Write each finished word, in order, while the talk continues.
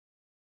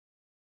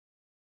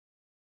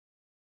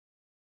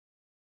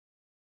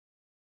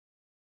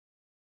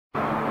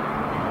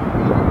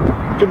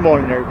Good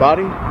morning,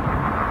 everybody.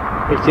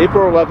 It's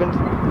April 11th,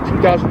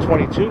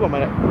 2022. I'm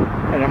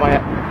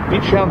at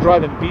Beach Town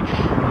Drive in Beach,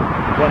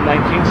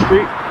 119th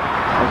Street,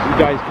 as you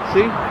guys can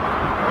see.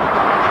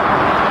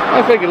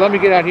 I figured let me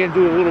get out here and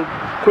do a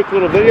quick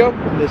little video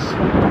this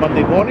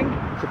Monday morning.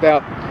 It's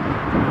about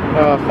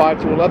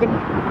 5 to 11.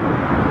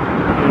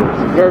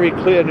 It's a very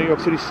clear New York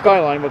City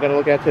skyline we're going to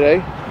look at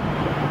today.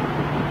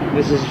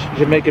 This is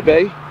Jamaica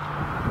Bay.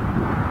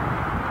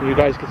 You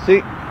guys can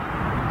see.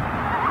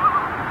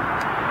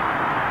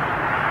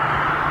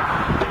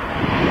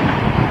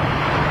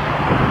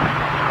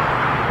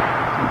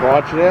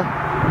 Barge there,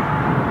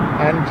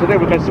 and today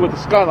we're going to see what the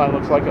skyline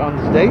looks like on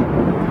this day.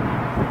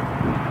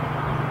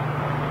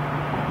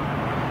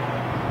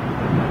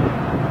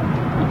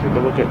 Take a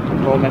look at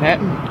Lower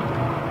Manhattan.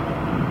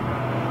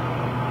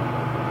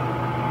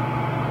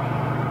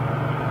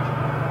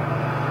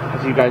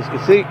 As you guys can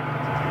see,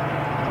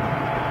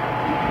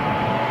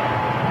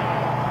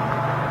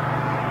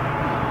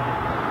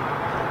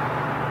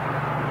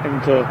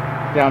 into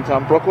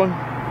downtown Brooklyn.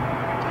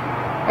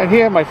 And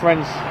here, my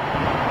friends,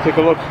 take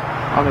a look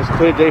on this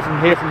clear day from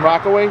here from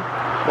Rockaway,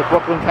 the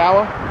Brooklyn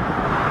Tower.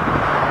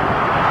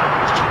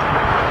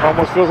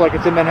 Almost feels like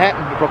it's in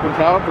Manhattan, the Brooklyn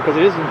Tower, because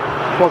it is in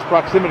close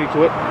proximity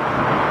to it.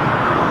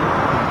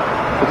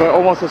 It's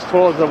almost as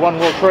tall as the One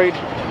World Trade,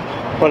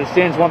 but it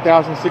stands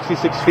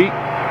 1,066 feet.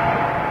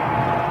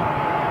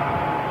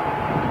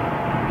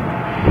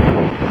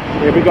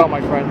 Here we go, my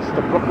friends,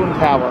 the Brooklyn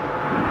Tower.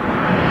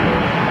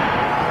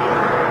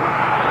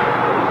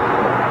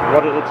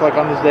 What it looks like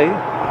on this day.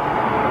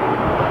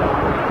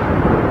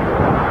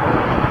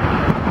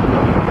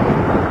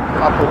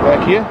 I'll put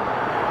back here.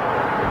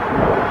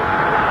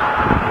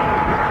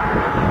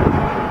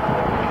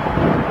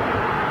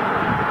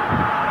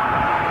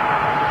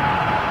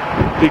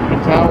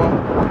 Bigman Tower.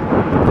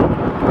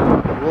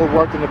 All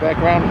worked in the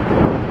background.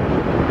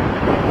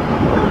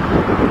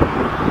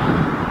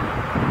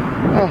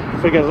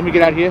 Figured let me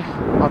get out here.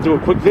 I'll do a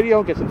quick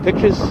video, get some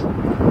pictures,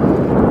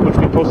 which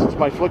will be posted to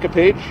my Flickr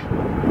page.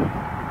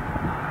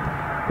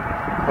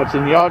 What's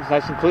in the yards,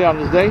 nice and clear on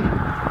this day.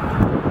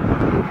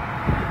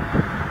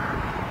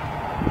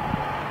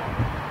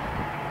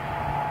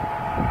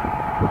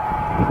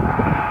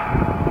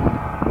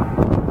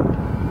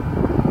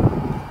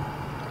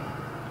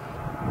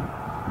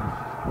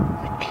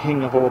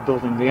 King of all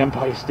building, the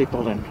Empire State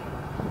Building.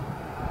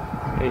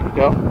 There you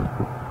go.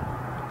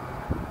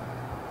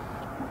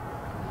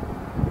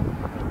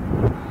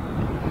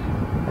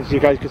 As you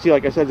guys can see,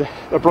 like I said,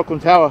 the Brooklyn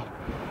Tower.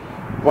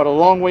 What a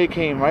long way it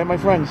came, right, my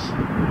friends?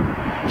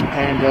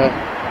 And of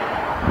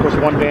course,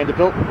 one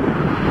Vanderbuilt.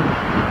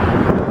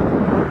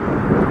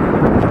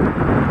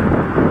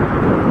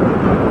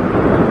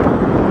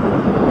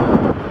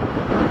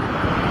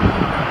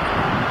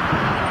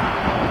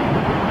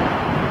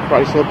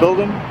 Chrysler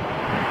Building.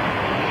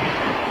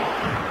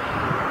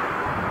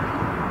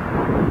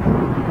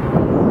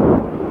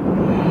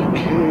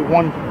 Okay,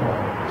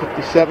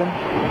 157. I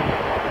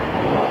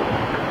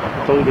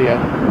told you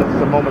that's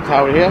the MoMA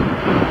Tower here.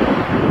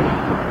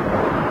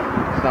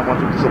 It's not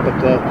 157,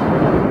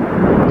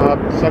 but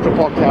the Central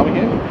Park Tower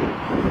here.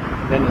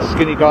 Then the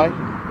skinny guy.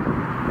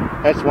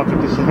 That's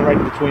 157 right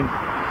in between.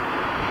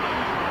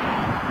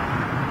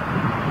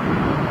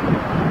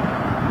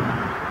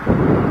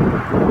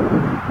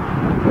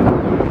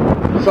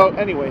 So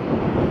anyway,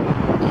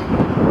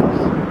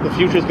 the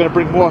future is going to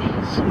bring more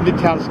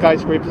midtown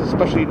skyscrapers,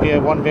 especially near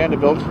One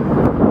Vanderbilt.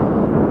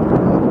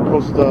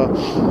 Close to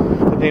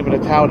the name of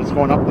the tower that's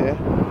going up there.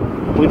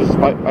 I believe it's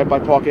right by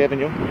Park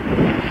Avenue.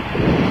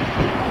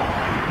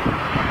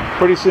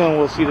 Pretty soon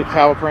we'll see the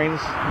tower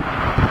cranes.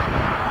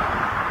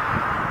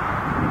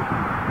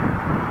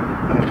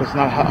 It's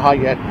not high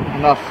yet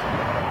enough.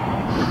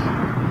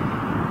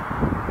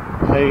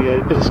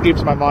 It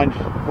escapes my mind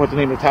what the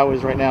name of the tower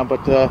is right now,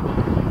 but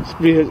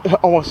it's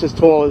almost as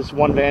tall as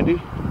One Vandy.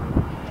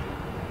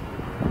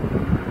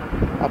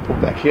 I'll put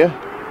back here.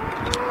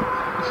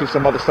 See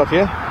some other stuff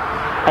here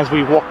as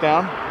we walk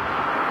down.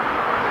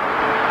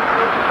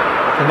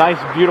 A nice,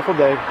 beautiful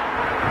day.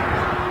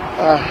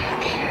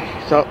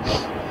 Okay, so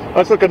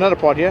let's look at another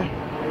part here.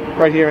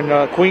 Right here in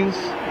Queens,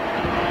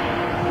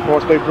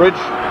 Rockaway Bridge,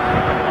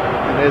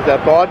 and there's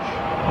that barge.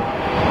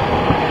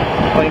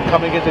 Plane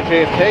coming into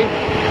JFK.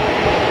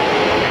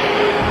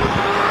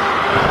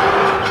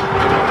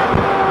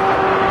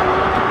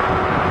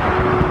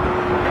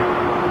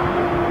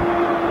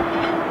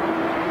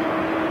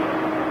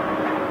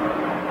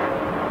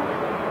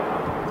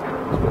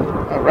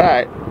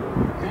 Alright,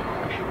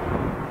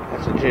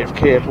 that's the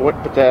JFK Airport,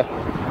 but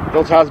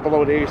those houses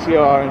below there you see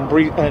are in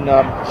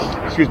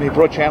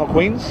Broad Channel,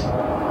 Queens.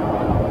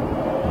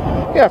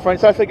 Yeah,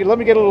 friends, I figured let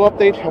me get a little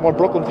update on what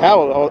Brooklyn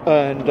Tower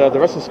and the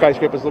rest of the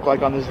skyscrapers look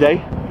like on this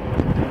day.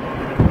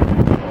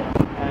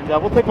 And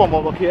we'll take one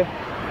more look here.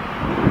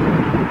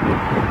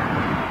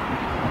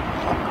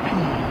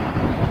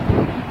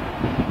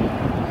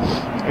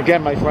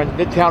 Again, my friend,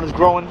 Midtown is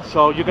growing,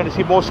 so you're going to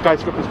see more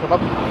skyscrapers come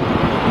up.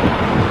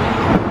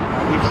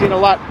 We've seen a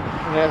lot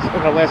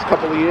in the last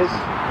couple of years.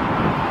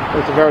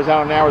 There's the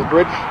Verrazano Narrows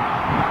Bridge.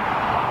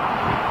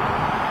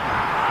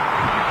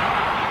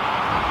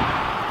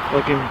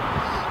 Linking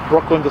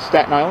Brooklyn to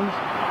Staten Island.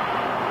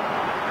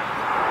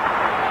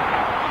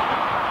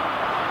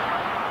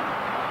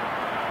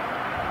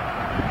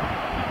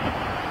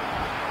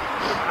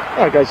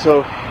 Alright guys,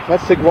 so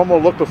let's take one more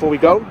look before we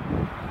go.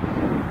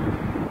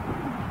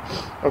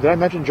 Oh, did I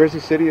mention Jersey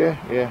City?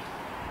 Yeah.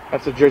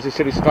 That's the Jersey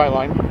City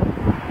skyline.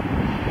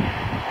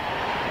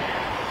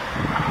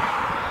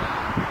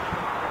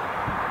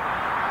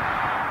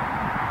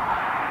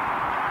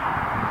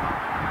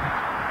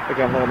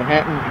 Again, Lower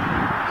Manhattan.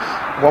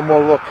 One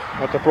more look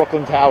at the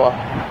Brooklyn Tower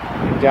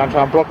in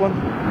downtown Brooklyn.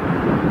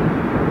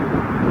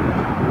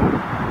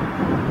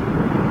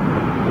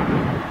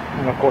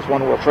 And of course,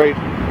 One World Trade.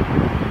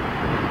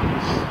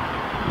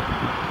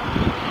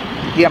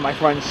 Yeah, my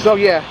friends. So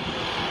yeah,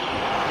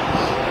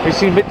 we've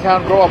seen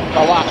Midtown grow up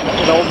a lot.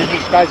 All these new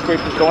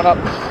skyscrapers going up,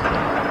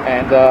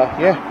 and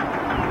yeah,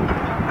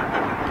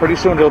 pretty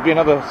soon there'll be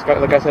another.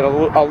 Like I said,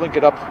 I'll link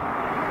it up,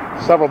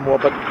 several more.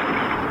 But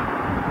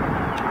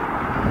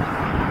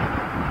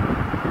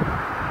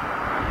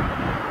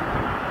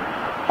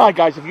alright,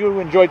 guys, if you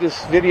enjoyed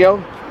this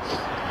video,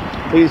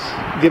 please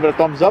give it a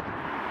thumbs up,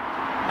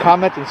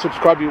 comment, and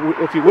subscribe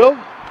if you will,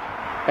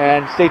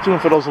 and stay tuned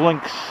for those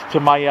links to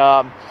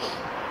my.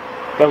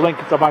 The link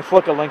to my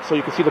Flickr link so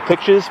you can see the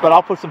pictures, but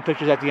I'll put some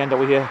pictures at the end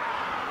over here.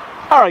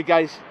 Alright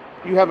guys,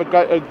 you have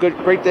a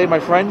great day, my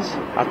friends.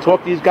 I'll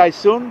talk to you guys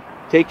soon.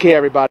 Take care,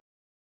 everybody.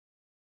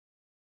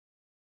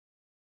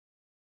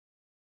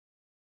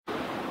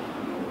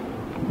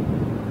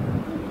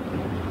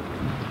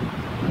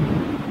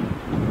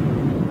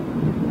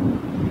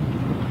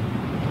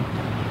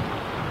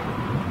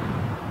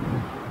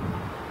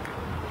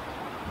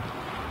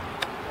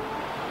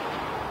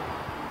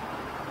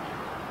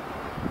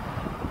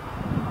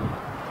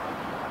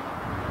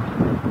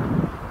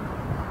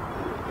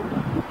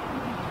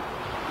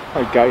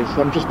 Alright guys,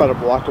 I'm just about a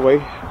block away.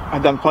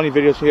 I've done plenty of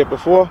videos here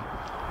before.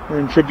 We're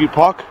in Tribute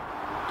Park.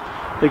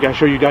 I think I'll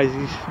show you guys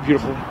these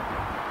beautiful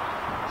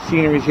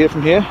sceneries here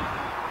from here.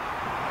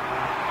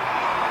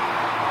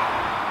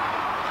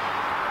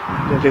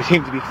 They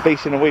seem to be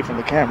facing away from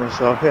the camera,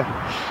 so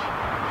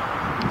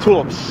yeah.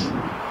 Tulips.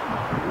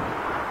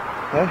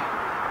 Yeah.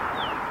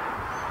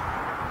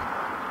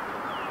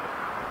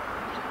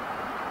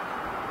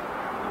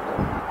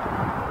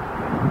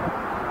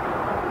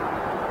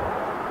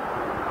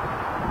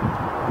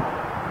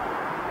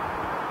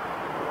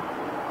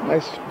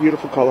 Nice,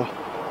 beautiful color.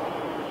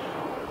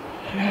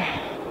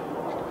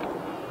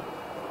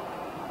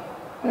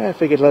 I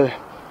figured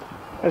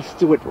let's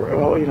do it.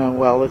 Well, you know,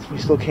 well, we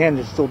still can.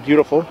 It's still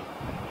beautiful.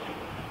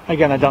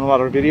 Again, I've done a lot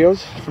of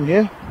videos from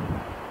here.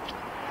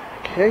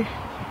 Okay,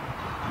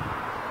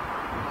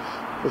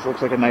 this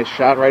looks like a nice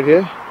shot right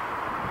here.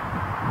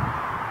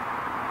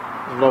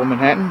 Lower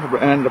Manhattan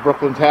and the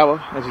Brooklyn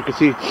Tower, as you can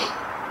see.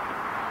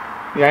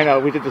 Yeah, I know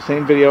we did the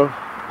same video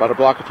about a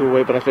block or two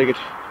away, but I figured.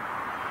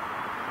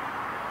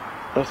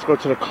 Let's go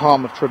to the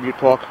calm of Tribute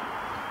Park.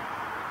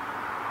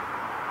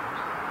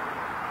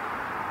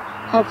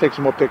 I'll take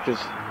some more pictures.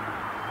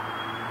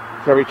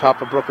 Very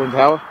top of Brooklyn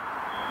Tower,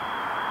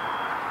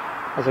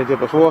 as I did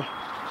before.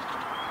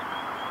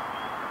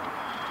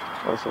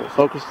 Also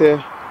focus there.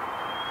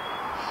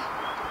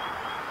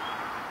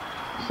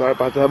 Sorry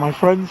about that, my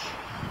friends.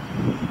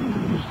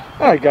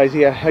 Alright guys,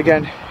 yeah,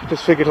 again,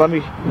 just figured let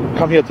me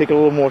come here and take a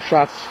little more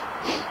shots.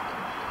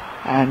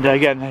 And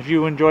again, if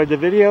you enjoyed the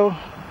video,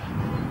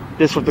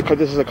 this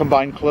is a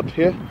combined clip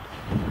here,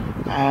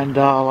 and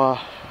I'll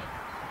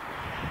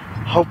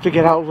hope to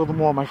get out a little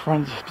more, my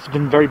friends. It's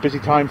been a very busy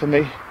time for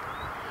me,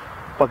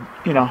 but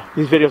you know,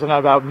 these videos are not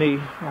about me.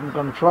 I'm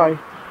going to try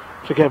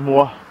to get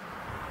more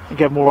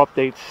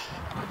updates,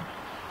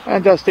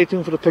 and stay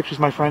tuned for the pictures,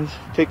 my friends.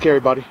 Take care,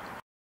 everybody.